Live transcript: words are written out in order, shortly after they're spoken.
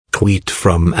tweet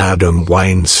from Adam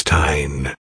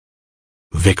Weinstein.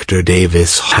 Victor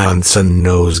Davis Hanson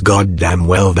knows goddamn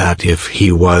well that if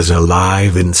he was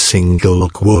alive in single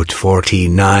quote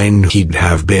 49 he'd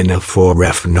have been a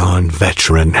 4F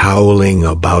non-veteran howling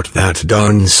about that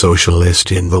darn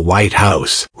socialist in the White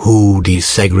House who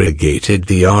desegregated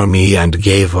the army and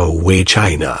gave away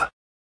China.